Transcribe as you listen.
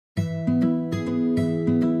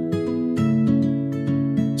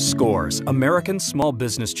SCORE's American Small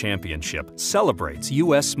Business Championship celebrates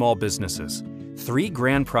U.S. small businesses. 3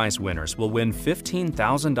 grand prize winners will win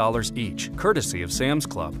 $15,000 each, courtesy of Sam's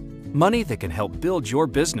Club. Money that can help build your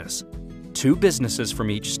business. 2 businesses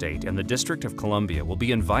from each state and the District of Columbia will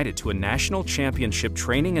be invited to a national championship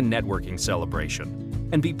training and networking celebration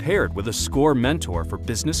and be paired with a SCORE mentor for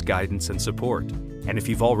business guidance and support. And if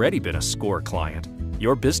you've already been a SCORE client,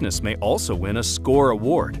 your business may also win a SCORE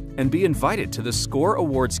Award and be invited to the SCORE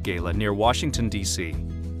Awards Gala near Washington, D.C.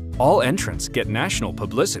 All entrants get national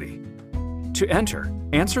publicity. To enter,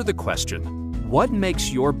 answer the question, what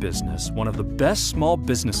makes your business one of the best small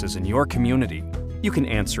businesses in your community? You can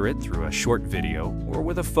answer it through a short video or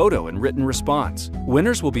with a photo and written response.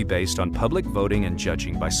 Winners will be based on public voting and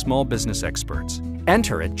judging by small business experts.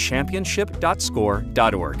 Enter at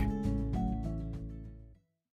championship.score.org.